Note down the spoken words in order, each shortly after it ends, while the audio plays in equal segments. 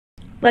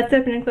Let's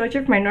set up an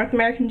enclosure for my North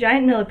American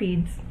giant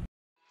millipedes.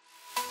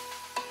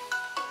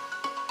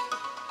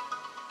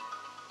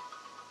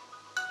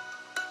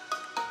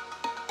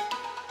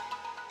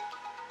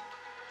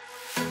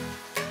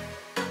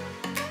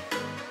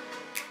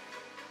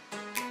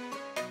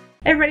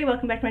 Hey everybody,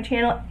 welcome back to my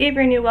channel. If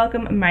you're new,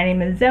 welcome. My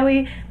name is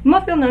Zoe.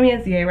 Most people know me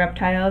as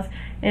𝘎𝙪𝙾𝙪𝙤,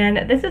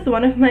 and this is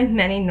one of my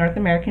many North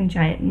American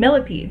giant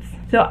millipedes.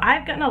 So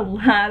I've gotten a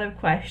lot of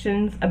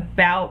questions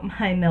about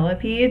my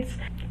millipedes,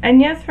 and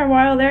yes, for a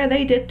while there,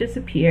 they did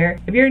disappear.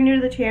 If you're new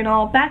to the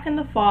channel, back in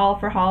the fall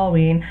for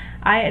Halloween,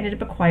 I ended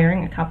up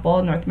acquiring a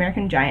couple North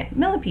American giant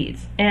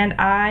millipedes, and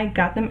I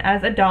got them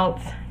as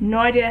adults. No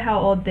idea how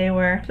old they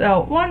were.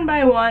 So one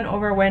by one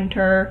over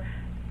winter,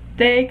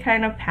 they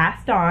kind of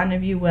passed on,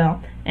 if you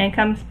will, and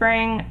come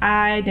spring,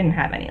 I didn't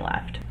have any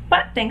left.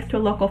 But thanks to a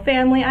local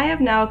family, I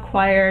have now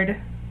acquired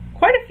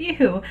quite a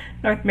few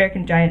North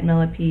American giant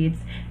millipedes,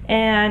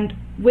 and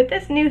with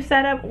this new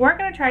setup, we're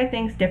going to try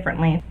things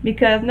differently,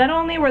 because not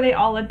only were they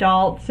all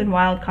adults and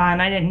wild caught,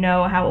 and I didn't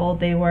know how old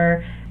they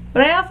were,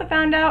 but I also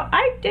found out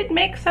I did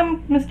make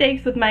some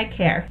mistakes with my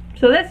care.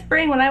 So this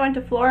spring when I went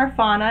to Flora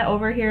Fauna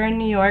over here in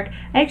New York,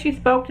 I actually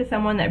spoke to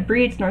someone that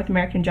breeds North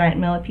American giant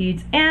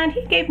millipedes, and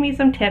he gave me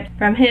some tips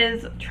from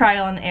his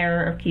trial and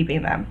error of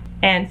keeping them.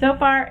 And so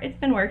far, it's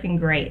been working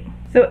great.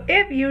 So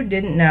if you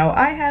didn't know,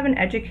 I have an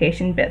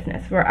education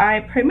business where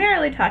I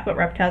primarily talk about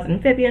reptiles and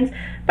amphibians,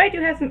 but I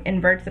do have some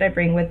inverts that I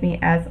bring with me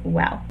as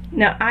well.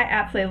 Now, I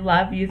absolutely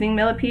love using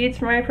millipedes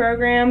for my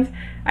programs.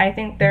 I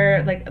think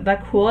they're like the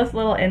coolest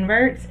little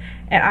inverts,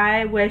 and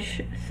I wish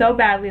so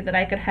badly that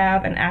I could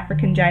have an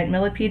African giant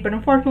millipede, but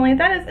unfortunately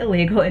that is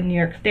illegal in New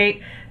York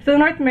State. So the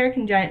North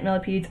American giant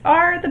millipedes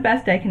are the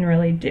best I can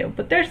really do,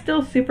 but they're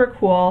still super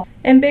cool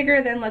and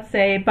bigger than, let's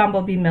say,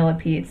 bumblebee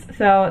millipedes,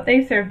 so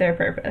they serve their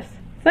purpose.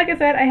 So like I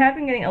said, I have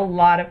been getting a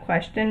lot of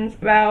questions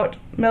about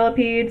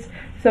millipedes,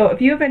 so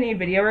if you have any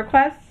video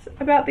requests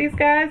about these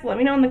guys, let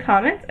me know in the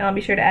comments and I'll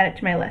be sure to add it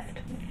to my list.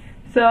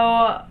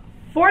 So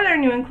for their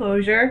new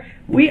enclosure,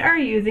 we are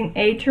using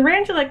a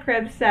tarantula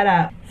crib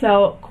setup.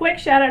 So quick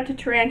shout out to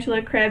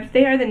Tarantula Cribs.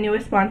 They are the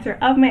newest sponsor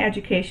of my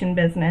education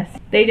business.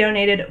 They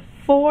donated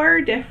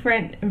 4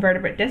 different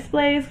invertebrate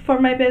displays for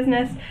my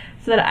business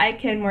so that I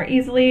can more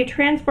easily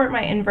transport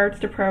my inverts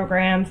to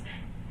programs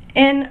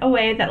in a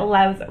way that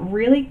allows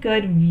really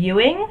good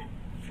viewing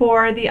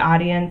for the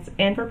audience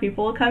and for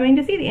people coming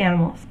to see the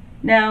animals.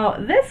 Now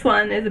this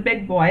one is a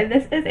big boy.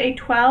 This is a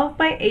 12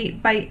 by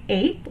 8 by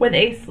 8 with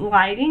a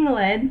sliding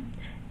lid,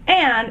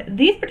 and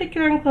these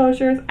particular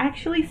enclosures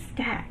actually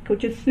stack,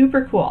 which is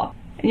super cool.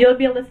 And you'll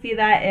be able to see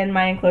that in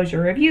my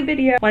enclosure review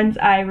video once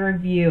I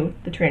review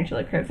the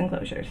Tarantula Cribs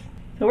enclosures.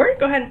 So we're going to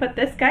go ahead and put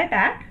this guy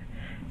back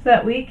so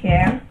that we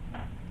can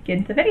get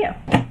into the video.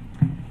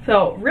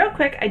 So real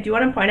quick, I do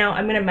want to point out,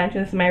 I'm going to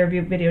mention this in my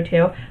review video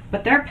too,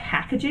 but their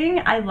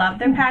packaging, I love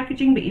their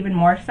packaging, but even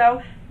more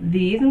so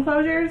these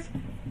enclosures,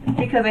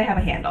 because they have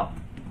a handle.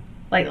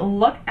 Like,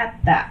 look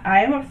at that.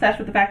 I am obsessed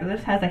with the fact that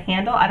this has a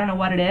handle. I don't know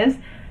what it is,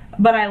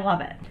 but I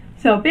love it.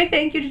 So big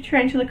thank you to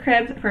Tarantula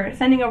Cribs for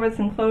sending over this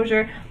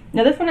enclosure.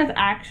 Now this one is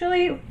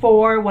actually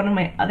for one of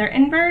my other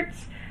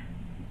inverts,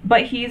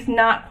 but he's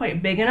not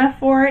quite big enough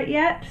for it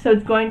yet, so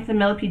it's going to the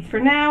millipedes for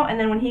now, and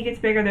then when he gets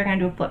bigger, they're going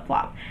to do a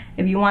flip-flop.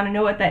 If you want to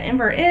know what that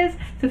invert is,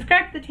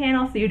 subscribe to the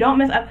channel so you don't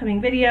miss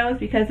upcoming videos,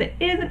 because it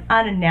is an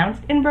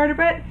unannounced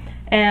invertebrate,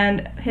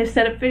 and his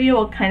setup video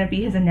will kind of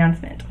be his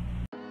announcement.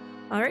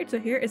 Alright, so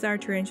here is our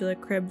Tarantula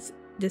Cribs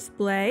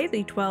display,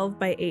 the 12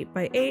 by 8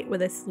 by 8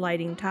 with a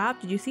sliding top.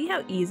 Did you see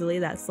how easily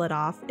that slid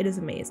off? It is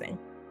amazing.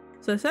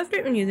 So the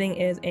substrate I'm using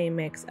is a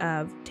mix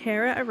of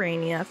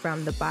𝘎𝙪𝙾𝙪𝙞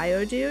from the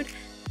𝘎𝙪𝙧𝙠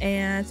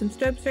and some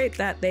substrate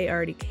that they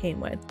already came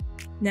with.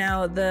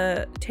 Now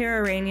the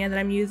𝘎𝙪𝙾𝙪𝙞 that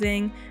I'm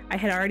using, I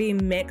had already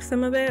mixed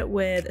some of it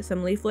with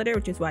some leaf litter,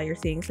 which is why you're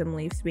seeing some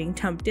leaves being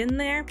dumped in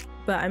there.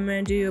 But I'm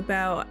going to do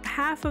about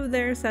half of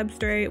their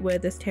substrate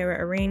with this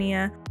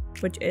𝘎𝙪𝙾𝙪𝙞,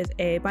 which is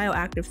a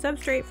bioactive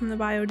substrate from the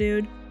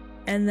𝘎𝙪𝙧𝙠.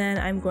 And then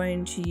I'm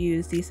going to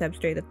use the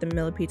substrate that the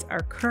millipedes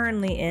are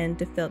currently in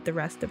to fill it the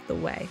rest of the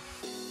way.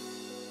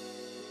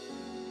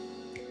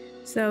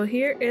 So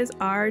here is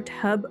our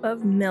tub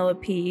of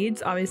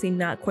millipedes, obviously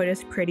not quite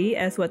as pretty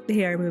as what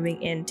they are moving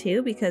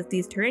into because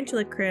these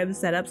Tarantula Cribs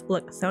setups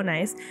look so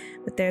nice.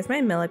 But there's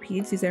my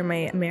millipedes. These are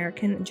my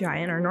American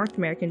giant or North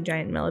American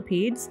giant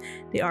millipedes.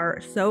 They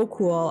are so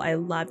cool. I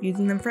love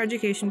using them for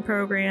education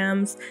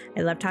programs.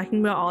 I love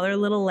talking about all their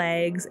little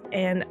legs,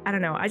 and I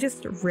don't know, I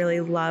just really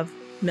love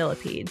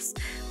millipedes,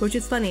 which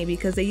is funny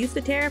because they used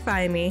to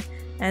terrify me.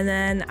 And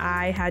then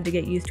I had to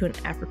get used to an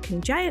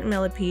African giant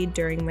millipede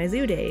during my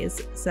zoo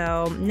days.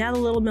 So now the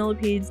little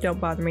millipedes don't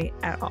bother me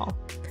at all.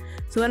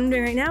 So what I'm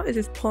doing right now is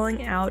just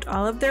pulling out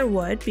all of their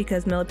wood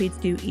because millipedes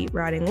do eat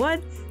rotting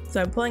wood.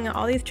 So I'm pulling out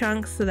all these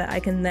chunks so that I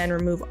can then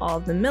remove all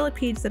of the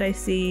millipedes that I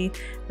see,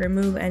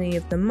 remove any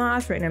of the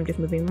moss. Right now I'm just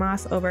moving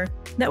moss over.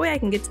 That way I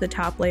can get to the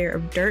top layer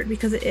of dirt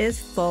because it is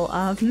full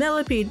of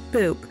millipede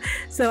poop.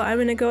 So I'm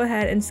gonna go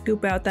ahead and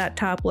scoop out that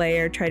top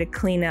layer, try to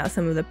clean out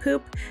some of the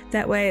poop.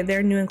 That way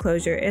their new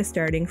enclosure is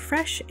starting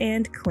fresh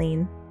and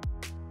clean.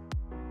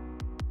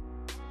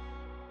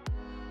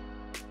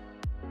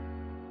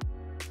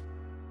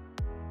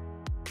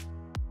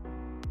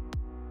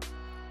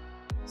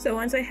 So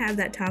once I have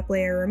that top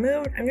layer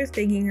removed, I'm just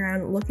digging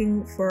around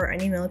looking for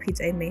any millipedes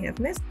I may have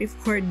missed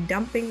before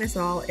dumping this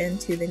all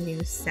into the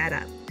new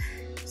setup.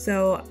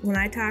 So when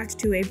I talked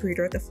to a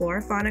breeder at the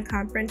Flora Fauna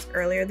conference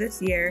earlier this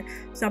year,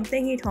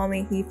 something he told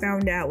me he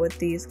found out with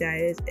these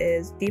guys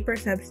is deeper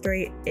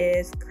substrate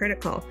is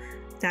critical.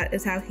 That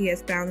is how he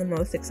has found the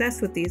most success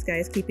with these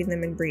guys, keeping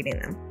them and breeding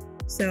them.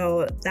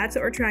 So that's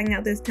what we're trying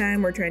out this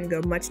time. We're trying to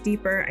go much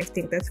deeper. I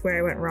think that's where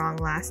I went wrong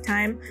last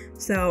time.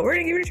 So we're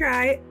gonna give it a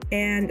try.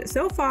 And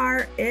so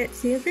far it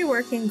seems to be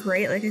working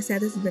great. Like I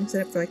said, this has been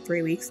set up for like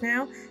 3 weeks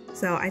now.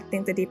 So I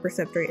think the deeper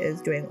substrate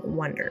is doing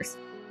wonders.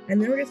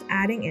 And then we're just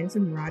adding in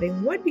some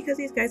rotting wood because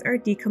these guys are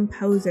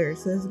decomposers.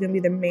 So this is gonna be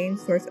the main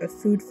source of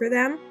food for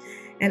them.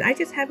 And I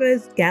just have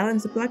a gallon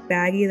Ziploc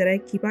baggie that I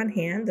keep on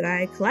hand that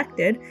I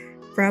collected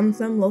from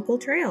some local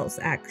trails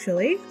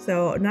actually.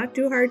 So not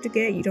too hard to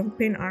get, you don't have to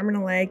pay an arm and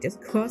a leg, just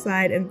go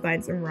outside and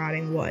find some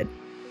rotting wood.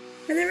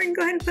 And then we can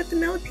go ahead and put the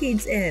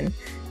millipedes in.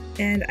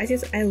 And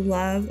I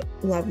love,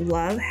 love,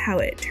 love how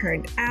it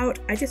turned out.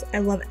 I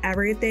love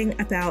everything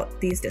about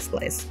these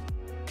displays.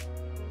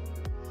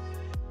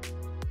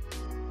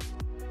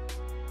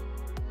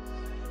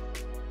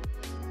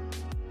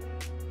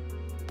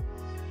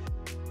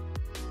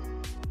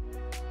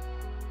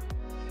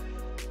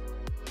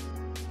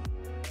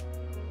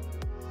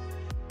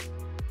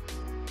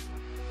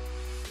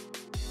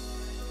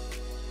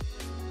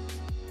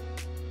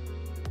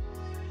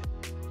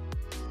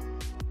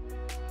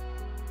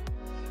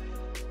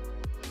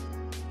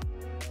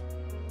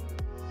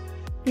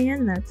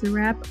 And that's a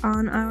wrap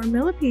on our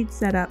millipede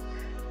setup.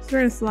 So we're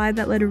going to slide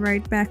that lid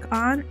right back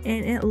on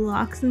and it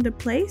locks into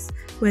place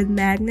with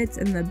magnets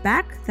in the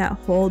back that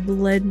hold the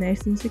lid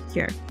nice and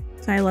secure.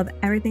 So I love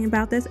everything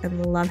about this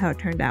and love how it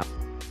turned out.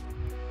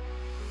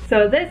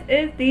 So this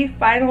is the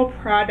final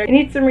product. It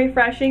needs some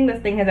refreshing.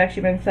 This thing has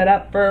actually been set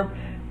up for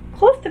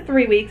close to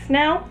 3 weeks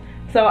now.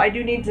 So I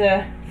do need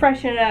to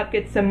freshen it up,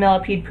 get some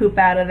millipede poop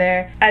out of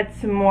there, add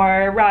some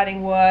more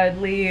rotting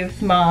wood,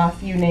 leaves,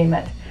 moss, you name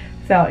it.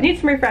 So it needs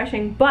some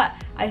refreshing, but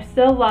I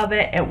still love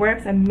it. It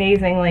works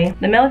amazingly.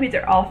 The millipedes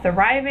are all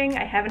thriving.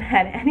 I haven't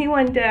had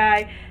anyone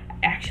die.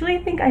 Actually,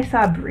 I think I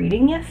saw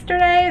breeding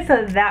yesterday,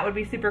 so that would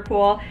be super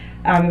cool.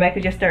 If I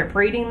could just start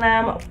breeding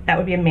them, that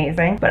would be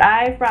amazing. But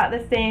I've brought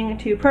this thing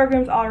to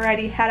programs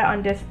already, had it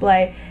on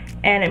display,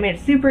 and it made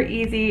it super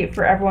easy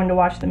for everyone to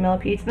watch the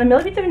millipedes. The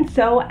millipedes have been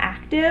so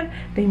active.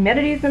 The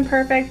humidity has been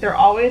perfect. They're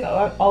always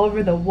all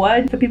over the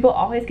wood, so people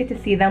always get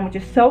to see them, which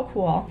is so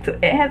cool. So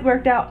it has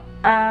worked out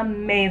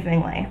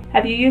amazingly.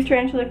 Have you used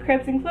tarantula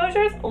cribs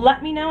enclosures?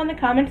 Let me know in the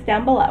comments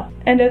down below.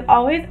 And as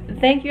always,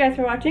 thank you guys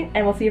for watching,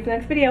 and we'll see you for the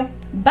next video.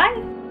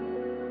 Bye!